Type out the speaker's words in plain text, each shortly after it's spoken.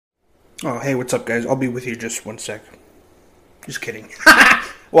Oh, hey, what's up, guys? I'll be with you just one sec. Just kidding.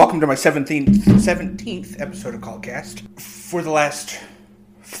 Welcome to my 17th episode of Callcast. For the last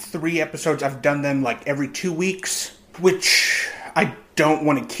 3 episodes, I've done them like every 2 weeks, which I don't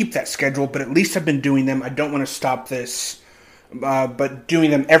want to keep that schedule, but at least I've been doing them. I don't want to stop this, but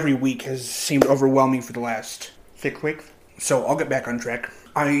doing them every week has seemed overwhelming for the last 6 weeks. So I'll get back on track.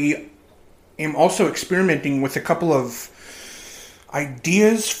 I am also experimenting with a couple of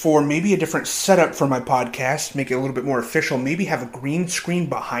ideas for maybe a different setup for my podcast, make it a little bit more official, maybe have a green screen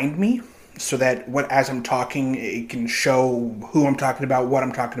behind me so that as I'm talking, it can show who I'm talking about, what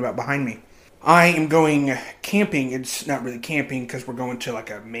I'm talking about behind me. I am going camping. It's not really camping because we're going to like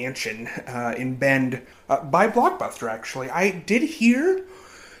a mansion in Bend by Blockbuster, actually. I did hear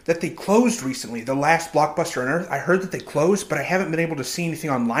that they closed recently, the last Blockbuster on Earth. I heard that they closed, but I haven't been able to see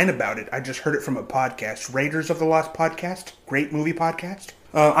anything online about it. I just heard it from a podcast, Raiders of the Lost podcast, great movie podcast.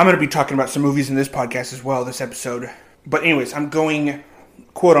 I'm going to be talking about some movies in this podcast as well, this episode. But anyways, I'm going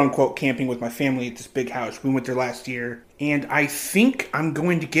quote-unquote camping with my family at this big house. We went there last year, and I think I'm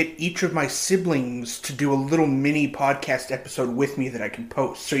going to get each of my siblings to do a little mini podcast episode with me that I can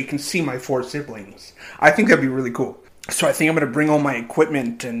post, so you can see my 4 siblings. I think that'd be really cool. So I think I'm going to bring all my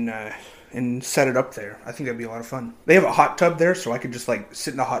equipment and set it up there. I think that'd be a lot of fun. They have a hot tub there, so I could just like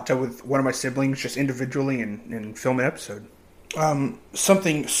sit in the hot tub with one of my siblings just individually and film an episode.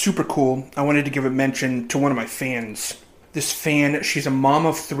 Something super cool. I wanted to give a mention to one of my fans. This fan, she's a mom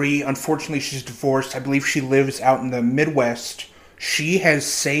of 3. Unfortunately, she's divorced. I believe she lives out in the Midwest. She has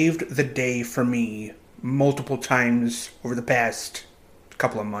saved the day for me multiple times over the past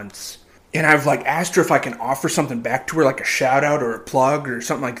couple of months. And I've like asked her if I can offer something back to her, like a shout out or a plug or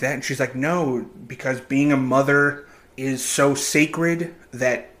something like that. And she's like, no, because being a mother is so sacred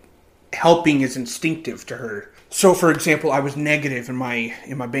that helping is instinctive to her. So, for example, I was negative in my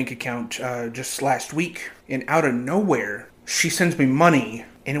bank account just last week, and out of nowhere, she sends me money,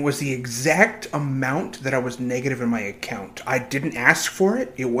 and it was the exact amount that I was negative in my account. I didn't ask for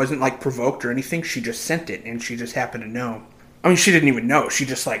it. It wasn't like provoked or anything. She just sent it, and she just happened to know. I mean, she didn't even know. She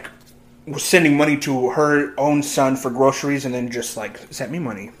just like was sending money to her own son for groceries and then just like sent me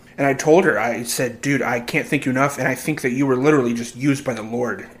money. And I told her, I said, dude, I can't thank you enough, and I think that you were literally just used by the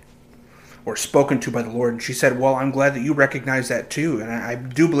Lord or spoken to by the Lord. And she said, well, I'm glad that you recognize that too. And I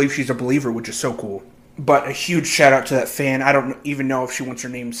do believe she's a believer, which is so cool. But a huge shout out to that fan. I don't even know if she wants her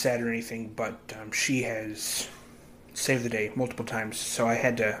name said or anything, but she has saved the day multiple times. So I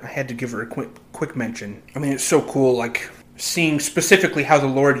had to give her a quick mention. I mean, it's so cool, like seeing specifically how the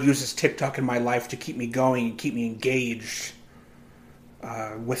Lord uses TikTok in my life to keep me going and keep me engaged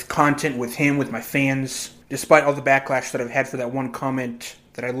with content, with Him, with my fans. Despite all the backlash that I've had for that one comment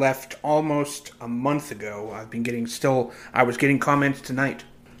that I left almost a month ago, I was getting comments tonight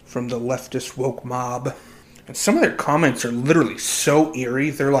from the leftist woke mob. And some of their comments are literally so eerie.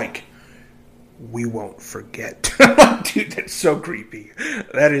 They're like, we won't forget. I'm like, dude, that's so creepy.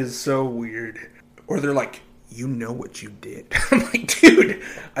 That is so weird. Or they're like, you know what you did. I'm like, dude,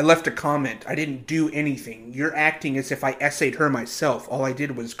 I left a comment. I didn't do anything. You're acting as if I essayed her myself. All I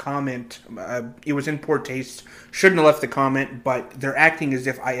did was comment. It was in poor taste. Shouldn't have left the comment, but they're acting as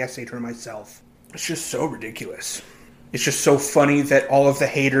if I essayed her myself. It's just so ridiculous. It's just so funny that all of the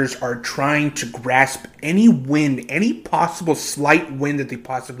haters are trying to grasp any win, any possible slight win that they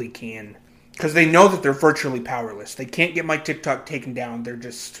possibly can. Because they know that they're virtually powerless. They can't get my TikTok taken down.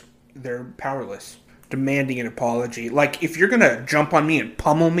 They're powerless. Demanding an apology. Like, if you're going to jump on me and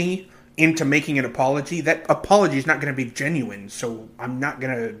pummel me into making an apology, that apology is not going to be genuine, so I'm not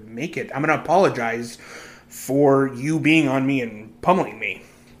going to make it. I'm going to apologize for you being on me and pummeling me.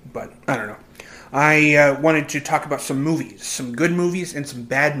 But, I don't know. I wanted to talk about some movies. Some good movies and some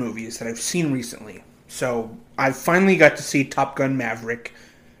bad movies that I've seen recently. So, I finally got to see Top Gun Maverick.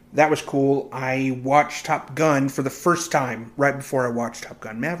 That was cool. I watched Top Gun for the first time right before I watched Top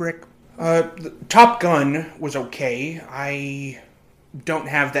Gun Maverick. Top Gun was okay. I don't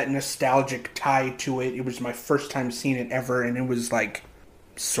have that nostalgic tie to it. It was my first time seeing it ever, and it was like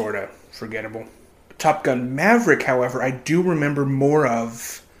sorta forgettable. Top Gun Maverick, however, I do remember more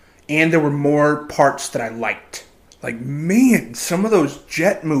of, and there were more parts that I liked. Like, man, some of those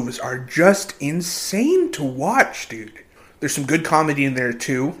jet moves are just insane to watch, dude. There's some good comedy in there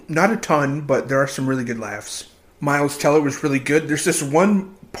too. Not a ton, but there are some really good laughs. Miles Teller was really good. There's this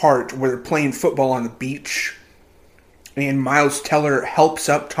one part where they're playing football on the beach, and Miles Teller helps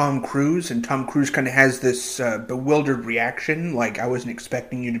up Tom Cruise, and Tom Cruise kind of has this bewildered reaction, like, I wasn't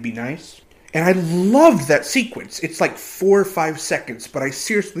expecting you to be nice. And I loved that sequence. It's like 4 or 5 seconds, but I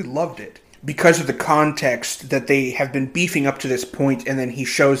seriously loved it. because of the context that they have been beefing up to this point, and then he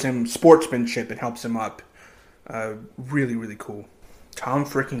shows him sportsmanship and helps him up. Really, really cool. Tom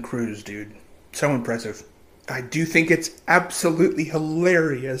freaking Cruise, dude. So impressive. I do think it's absolutely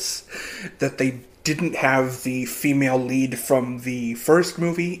hilarious that they didn't have the female lead from the first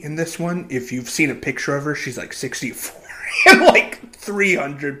movie in this one. If you've seen a picture of her, she's like 64 and like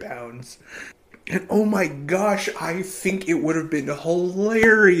 300 pounds. And oh my gosh, I think it would have been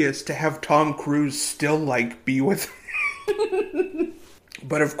hilarious to have Tom Cruise still like be with her.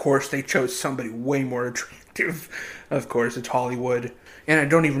 But of course, they chose somebody way more attractive. Of course, it's Hollywood. And I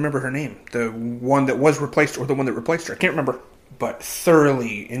don't even remember her name. The one that was replaced or the one that replaced her. I can't remember. But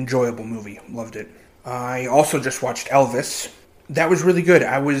thoroughly enjoyable movie. Loved it. I also just watched Elvis. That was really good.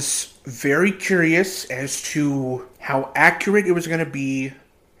 I was very curious as to how accurate it was going to be,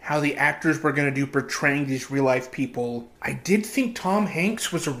 how the actors were going to do portraying these real-life people. I did think Tom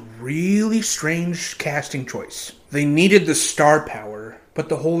Hanks was a really strange casting choice. They needed the star power, but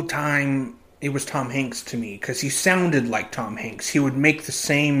the whole time it was Tom Hanks to me, because he sounded like Tom Hanks. He would make the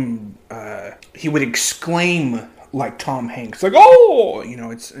same, he would exclaim like Tom Hanks, like, oh! You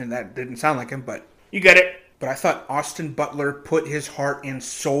know, and that didn't sound like him, but you get it. But I thought Austin Butler put his heart and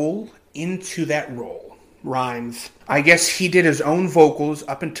soul into that role. Rhymes. I guess he did his own vocals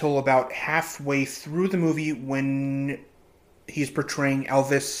up until about halfway through the movie when he's portraying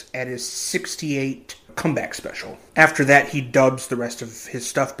Elvis at his 68 comeback special. After that, he dubs the rest of his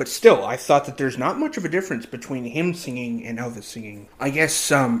stuff, but still, I thought that there's not much of a difference between him singing and Elvis singing. I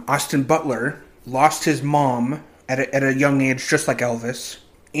guess Austin Butler lost his mom at a young age, just like Elvis.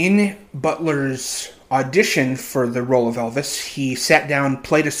 In Butler's audition for the role of Elvis, he sat down,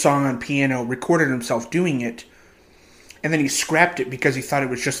 played a song on piano, recorded himself doing it, and then he scrapped it because he thought it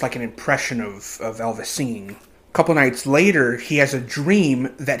was just like an impression of Elvis singing. A couple nights later, he has a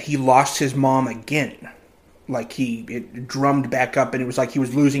dream that he lost his mom again. Like it drummed back up and it was like he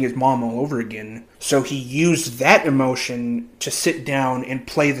was losing his mom all over again. So he used that emotion to sit down and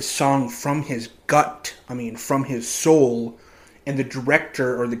play the song from his gut, from his soul. And the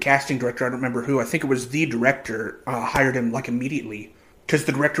director, or the casting director, I don't remember who, I think it was the director, hired him like immediately. Because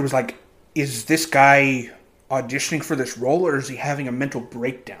the director was like, is this guy auditioning for this role or is he having a mental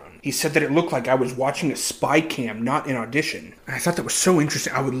breakdown? He said that it looked like I was watching a spy cam, not an audition. And I thought that was so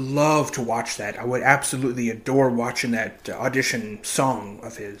interesting. I would love to watch that. I would absolutely adore watching that audition song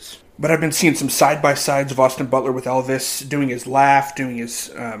of his. But I've been seeing some side-by-sides of Austin Butler with Elvis, doing his laugh, doing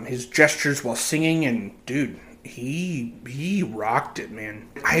his gestures while singing, and dude, he rocked it, man.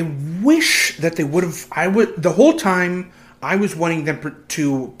 I wish that they would have... The whole time, I was wanting them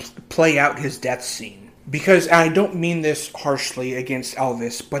to play out his death scene. Because I don't mean this harshly against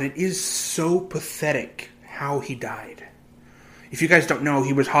Elvis, but it is so pathetic how he died. If you guys don't know,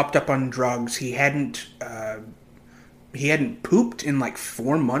 he was hopped up on drugs. He hadn't pooped in like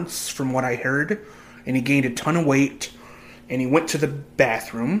 4 months from what I heard. And he gained a ton of weight. And he went to the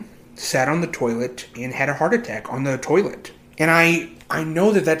bathroom, sat on the toilet, and had a heart attack on the toilet. And I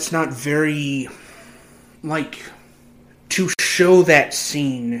know that that's not very, to show that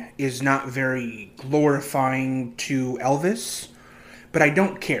scene is not very glorifying to Elvis, but I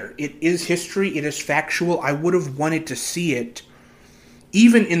don't care. It is history. It is factual. I would have wanted to see it,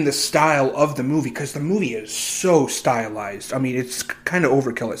 even in the style of the movie, because the movie is so stylized. It's kind of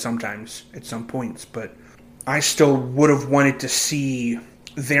overkill at some points, but I still would have wanted to see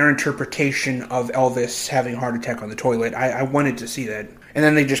their interpretation of Elvis having a heart attack on the toilet. I wanted to see that. And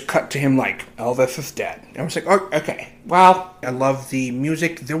then they just cut to him like, Elvis is dead. And I was like, oh, okay. Well, I love the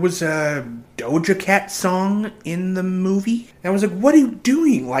music. There was a Doja Cat song in the movie. And I was like, what are you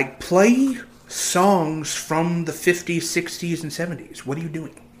doing? Like, play songs from the 50s, 60s, and 70s. What are you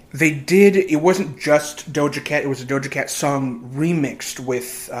doing? They did, it wasn't just Doja Cat. It was a Doja Cat song remixed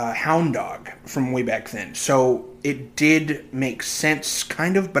with Hound Dog from way back then. So it did make sense,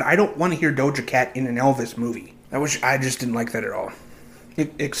 kind of. But I don't want to hear Doja Cat in an Elvis movie. I just didn't like that at all.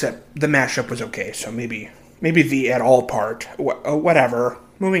 Except the mashup was okay, so maybe the at all part. Whatever.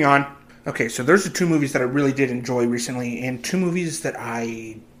 Moving on. Okay, so those are 2 movies that I really did enjoy recently, and 2 movies that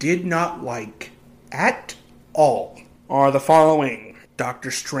I did not like at all are the following.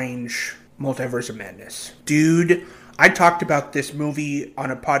 Doctor Strange, Multiverse of Madness. Dude, I talked about this movie on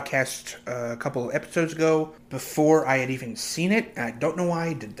a podcast a couple of episodes ago before I had even seen it. I don't know why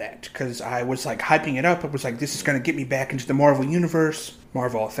I did that, because I was like hyping it up. I was like, this is going to get me back into the Marvel Universe,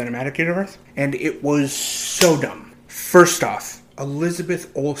 Marvel Cinematic Universe, and it was so dumb. First off,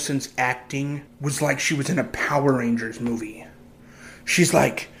 Elizabeth Olsen's acting was like she was in a Power Rangers movie. She's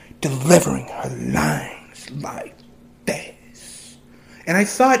like delivering her lines like this. And I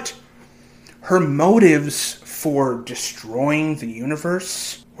thought Her motives for destroying the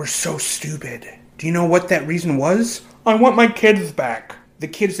universe were so stupid. Do you know what that reason was? I want my kids back. The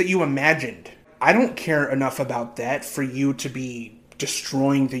kids that you imagined. I don't care enough about that for you to be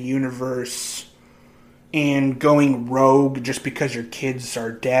destroying the universe and going rogue just because your kids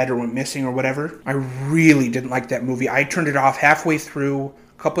are dead or went missing or whatever. I really didn't like that movie. I turned it off halfway through.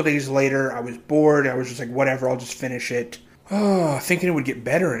 A couple of days later, I was bored. I was just like, whatever, I'll just finish it. Oh, thinking it would get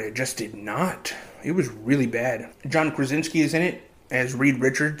better, and it just did not. It was really bad. John Krasinski is in it as Reed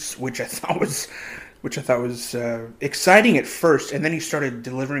Richards, which I thought was exciting at first, and then he started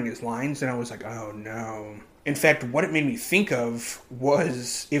delivering his lines, and I was like, oh no. In fact, what it made me think of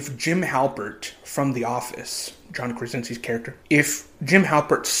was if Jim Halpert from The Office, John Krasinski's character, if Jim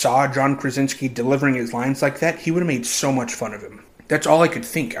Halpert saw John Krasinski delivering his lines like that, he would have made so much fun of him. That's all I could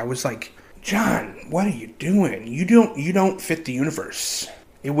think. I was like, John, what are you doing? You don't fit the universe.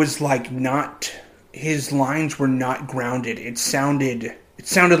 It was like not, his lines were not grounded. It sounded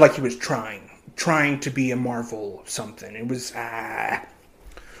like he was trying to be a Marvel something. It was,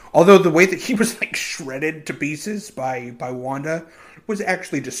 although the way that he was like shredded to pieces by Wanda was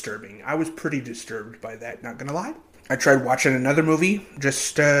actually disturbing. I was pretty disturbed by that, not gonna lie. I tried watching another movie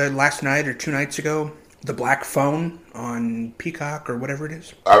just last night or 2 nights ago, The Black Phone on Peacock or whatever it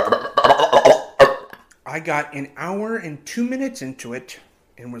is. I got an hour and 2 minutes into it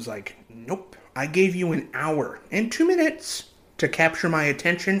and was like, nope. I gave you an hour and 2 minutes to capture my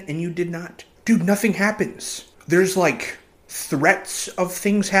attention and you did not. Dude, nothing happens. There's like threats of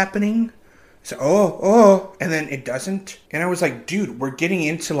things happening. So, and then it doesn't. And I was like, dude, we're getting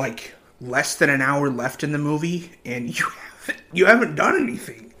into like less than an hour left in the movie and you haven't done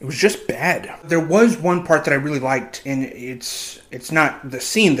anything. It was just bad. There was one part that I really liked, and it's not the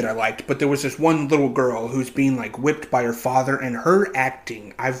scene that I liked, but there was this one little girl who's being like whipped by her father, and her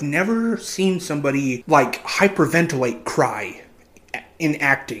acting. I've never seen somebody like hyperventilate cry in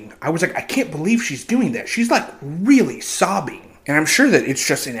acting. I was like, I can't believe she's doing that. She's like really sobbing. And I'm sure that it's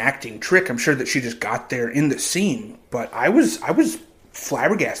just an acting trick. I'm sure that she just got there in the scene. But I was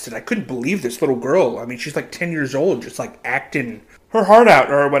flabbergasted. I couldn't believe this little girl. I mean, she's like 10 years old, just like acting her heart out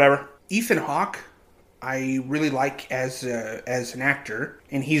or whatever. Ethan Hawke, I really like as an actor,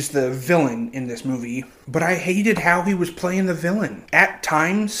 and he's the villain in this movie. But I hated how he was playing the villain. At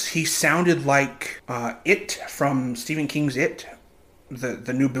times, he sounded like It from Stephen King's It,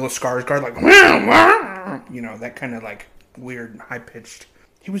 the new Bill Skarsgård, like, you know, that kind of like weird, high-pitched.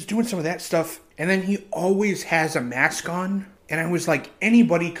 He was doing some of that stuff, and then he always has a mask on. And I was like,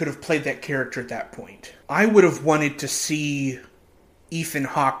 anybody could have played that character at that point. I would have wanted to see Ethan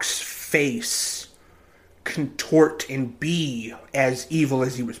Hawke's face contort and be as evil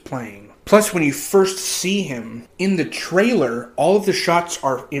as he was playing. Plus, when you first see him in the trailer, all of the shots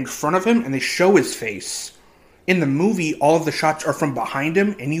are in front of him and they show his face. In the movie, all of the shots are from behind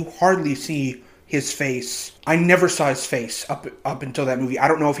him and you hardly see his face. I never saw his face up until that movie. I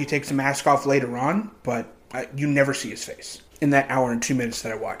don't know if he takes the mask off later on, but you never see his face. In that hour and 2 minutes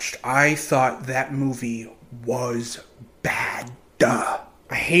that I watched, I thought that movie was bad.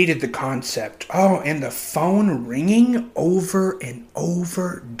 I hated the concept. Oh, and the phone ringing over and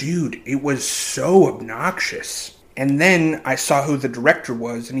over. Dude, it was so obnoxious. And then I saw who the director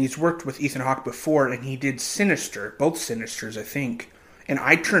was, and he's worked with Ethan Hawke before, and he did Sinister, both Sinisters, I think. And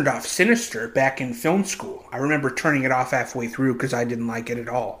I turned off Sinister back in film school. I remember turning it off halfway through because I didn't like it at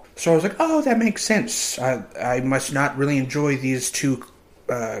all. So I was like, oh, that makes sense. I must not really enjoy these two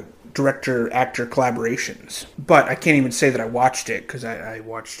director-actor collaborations. But I can't even say that I watched it because I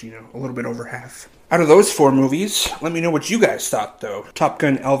watched, a little bit over half. Out of those 4 movies, let me know what you guys thought, though. Top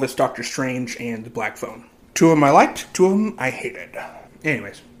Gun, Elvis, Doctor Strange, and The Black Phone. 2 of them I liked, 2 of them I hated.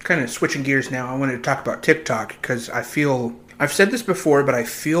 Anyways, kind of switching gears now, I wanted to talk about TikTok because I've said this before, but I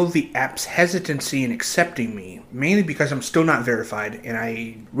feel the app's hesitancy in accepting me, mainly because I'm still not verified, and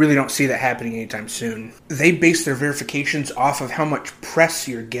I really don't see that happening anytime soon. They base their verifications off of how much press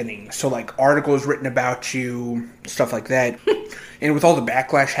you're getting, so like articles written about you, stuff like that. And with all the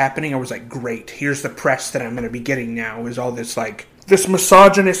backlash happening, I was like, great, here's the press that I'm going to be getting now, is all this like, this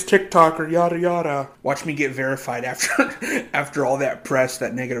misogynist TikToker, yada yada. Watch me get verified after all that press,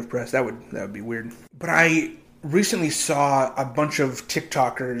 that negative press. That would be weird. But I recently saw a bunch of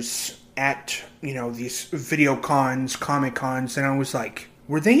TikTokers at, these video cons, comic cons, and I was like,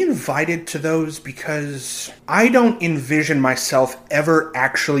 were they invited to those? Because I don't envision myself ever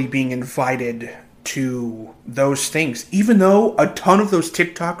actually being invited to those things, even though a ton of those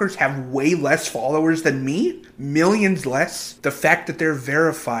TikTokers have way less followers than me, millions less. The fact that they're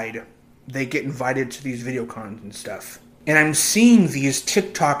verified, they get invited to these video cons and stuff. And I'm seeing these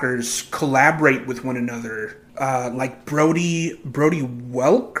TikTokers collaborate with one another. Like Brody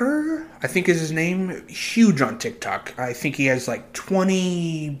Welker, I think is his name. Huge on TikTok. I think he has like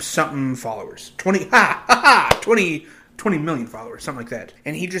 20-something followers. 20 million followers, something like that.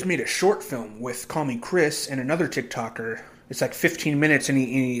 And he just made a short film with Call Me Chris and another TikToker. It's like 15 minutes, and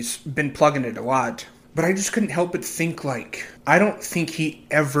he's been plugging it a lot. But I just couldn't help but think, like, I don't think he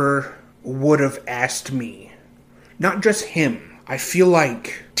ever would have asked me. Not just him. I feel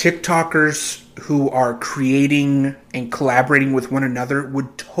like TikTokers who are creating and collaborating with one another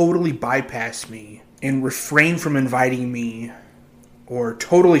would totally bypass me and refrain from inviting me or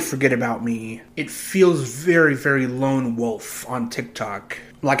totally forget about me. It feels very, very lone wolf on TikTok.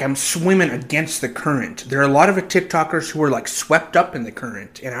 Like I'm swimming against the current. There are a lot of TikTokers who are like swept up in the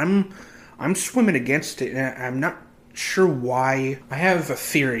current, and I'm swimming against it, and I'm not sure why. I have a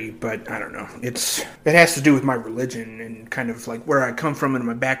theory, but I don't know. It has to do with my religion and kind of like where I come from and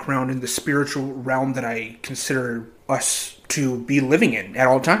my background in the spiritual realm that I consider us to be living in at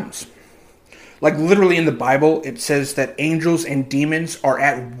all times. Like literally in the Bible, it says that angels and demons are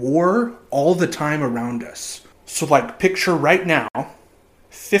at war all the time around us. So like picture right now,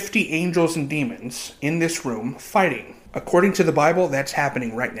 50 angels and demons in this room fighting. According to the Bible, that's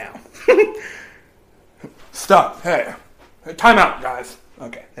happening right now. Stop. Hey. Time out, guys.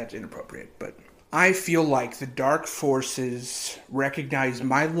 Okay, that's inappropriate, but I feel like the dark forces recognize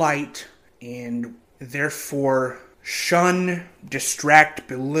my light and therefore shun, distract,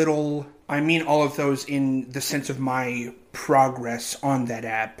 belittle. I mean all of those in the sense of my progress on that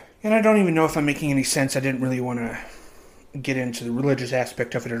app. And I don't even know if I'm making any sense. I didn't really want to get into the religious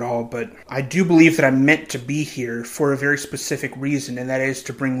aspect of it at all, but I do believe that I'm meant to be here for a very specific reason, and that is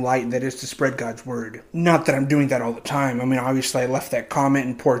to bring light, and that is to spread God's word. Not that I'm doing that all the time. I mean, obviously I left that comment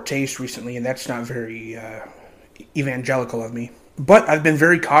in poor taste recently, and that's not very evangelical of me. But I've been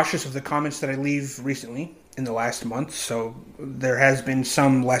very cautious of the comments that I leave recently in the last month, so there has been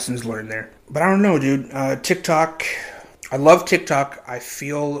some lessons learned there. But I don't know, dude. TikTok, I love TikTok. I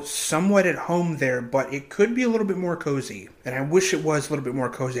feel somewhat at home there, but it could be a little bit more cozy. And I wish it was a little bit more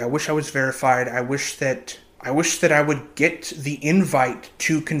cozy. I wish I was verified. I wish that I would get the invite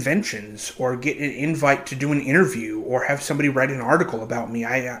to conventions or get an invite to do an interview or have somebody write an article about me.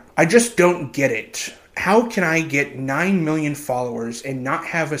 I just don't get it. How can I get 9 million followers and not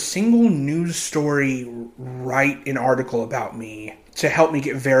have a single news story write an article about me to help me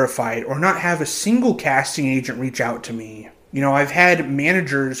get verified, or not have a single casting agent reach out to me? You know, I've had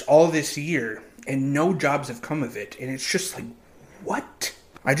managers all this year and no jobs have come of it, and it's just like, what?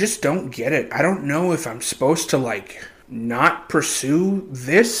 I just don't get it. I don't know if I'm supposed to like not pursue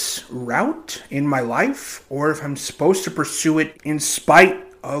this route in my life, or if I'm supposed to pursue it in spite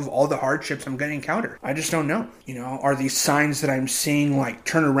of all the hardships I'm going to encounter. I just don't know. You know, are these signs that I'm seeing like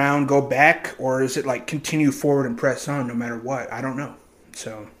turn around, go back, or is it like continue forward and press on no matter what? I don't know.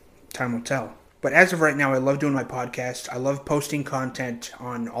 So time will tell. But as of right now, I love doing my podcast. I love posting content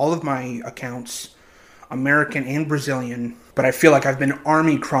on all of my accounts, American and Brazilian. But I feel like I've been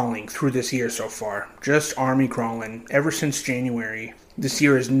army crawling through this year so far. Just army crawling ever since January. This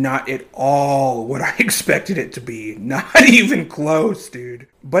year is not at all what I expected it to be. Not even close, dude.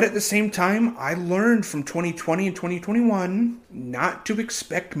 But at the same time, I learned from 2020 and 2021 not to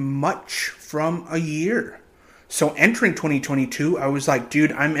expect much from a year. So entering 2022, I was like,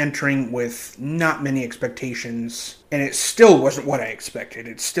 dude, I'm entering with not many expectations. And it still wasn't what I expected.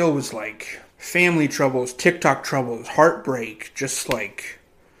 It still was like family troubles, TikTok troubles, heartbreak, just like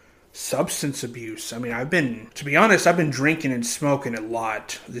substance abuse. I mean, to be honest, I've been drinking and smoking a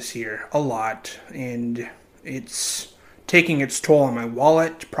lot this year. A lot. And it's taking its toll on my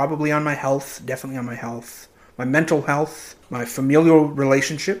wallet, probably on my health, definitely on my health, my mental health, my familial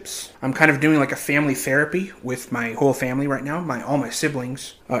relationships. I'm kind of doing like a family therapy with my whole family right now, all my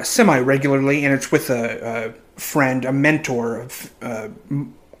siblings, semi-regularly, and it's with a friend, a mentor of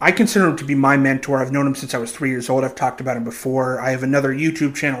I consider him to be my mentor. I've known him since I was 3 years old. I've talked about him before. I have another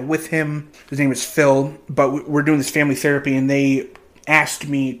YouTube channel with him. His name is Phil. But we're doing this family therapy, and they asked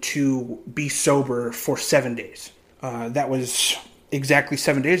me to be sober for 7 days. That was exactly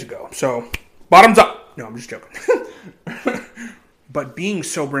 7 days ago. So, bottoms up. No, I'm just joking. But being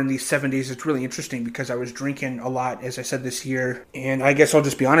sober in these 7 days, it's really interesting because I was drinking a lot, as I said, this year. And I guess I'll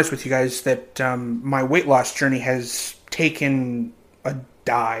just be honest with you guys that my weight loss journey has taken a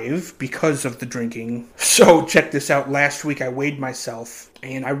dive because of the drinking. So check this out. Last week I weighed myself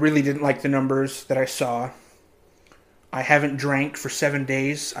and I really didn't like the numbers that I saw. I haven't drank for 7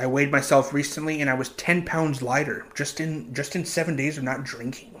 days. I weighed myself recently and I was 10 pounds lighter just in 7 days of not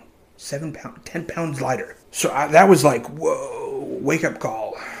drinking. 10 pounds lighter. So that was like, whoa, wake up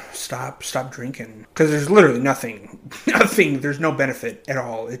call. Stop drinking. Because there's literally nothing, there's no benefit at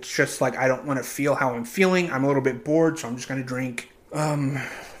all. It's just like, I don't want to feel how I'm feeling. I'm a little bit bored, so I'm just going to drink.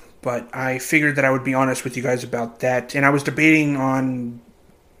 But I figured that I would be honest with you guys about that. And I was debating on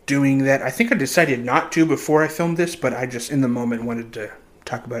doing that. I think I decided not to before I filmed this, but I just, in the moment, wanted to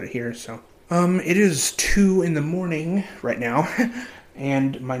talk about it here, so. It is 2 a.m. right now,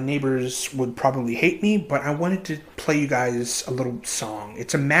 and my neighbors would probably hate me, but I wanted to play you guys a little song.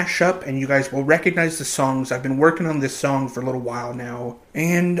 It's a mashup, and you guys will recognize the songs. I've been working on this song for a little while now,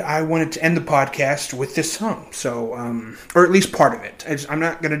 and I wanted to end the podcast with this song, so, or at least part of it. I'm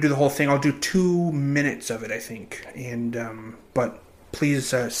not going to do the whole thing. I'll do 2 minutes of it, I think, and, but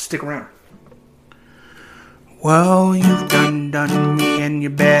please stick around. Well, you've done me, and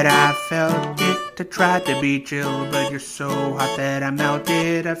you bet I felt it. I tried to be chill, but you're so hot that I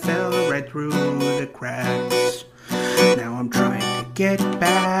melted. I fell right through the cracks. Now I'm trying to get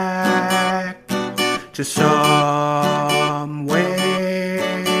back to somewhere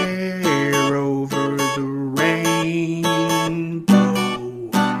over the rainbow,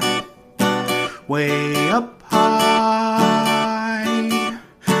 way up high.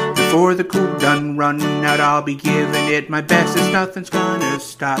 Before the cool done run out, I'll be giving it my best, as nothing's gonna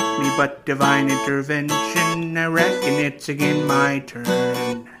stop me but divine intervention. I reckon it's again my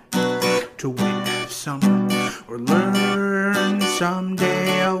turn to win some or learn.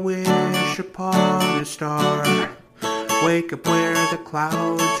 Someday I'll wish upon a star, wake up where the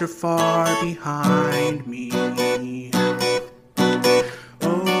clouds are far behind me.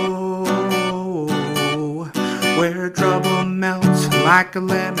 Where trouble melts like a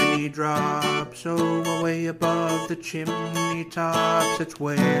lemony drop, so away above the chimney tops, it's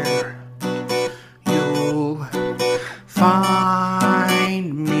where you'll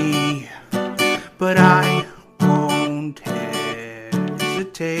find me. But I won't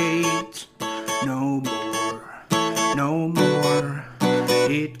hesitate no more,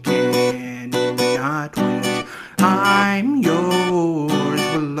 it cannot wait. I'm yours,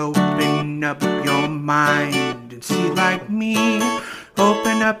 will open up your mind. See like me,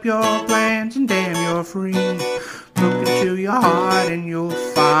 open up your plans and damn you're free. Look into your heart and you'll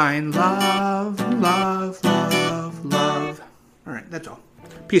find love. Alright, that's all.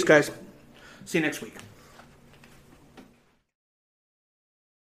 Peace, guys. See you next week.